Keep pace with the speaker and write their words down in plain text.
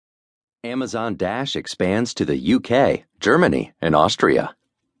Amazon Dash expands to the UK, Germany, and Austria.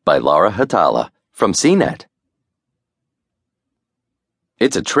 By Laura Hautala from CNET.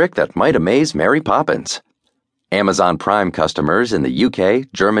 It's a trick that might amaze Mary Poppins. Amazon Prime customers in the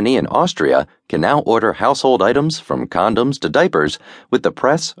UK, Germany, and Austria can now order household items from condoms to diapers with the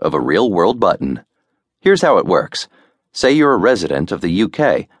press of a real-world button. Here's how it works. Say you're a resident of the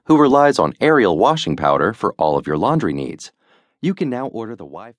UK who relies on Ariel washing powder for all of your laundry needs. You can now order the Wi-Fi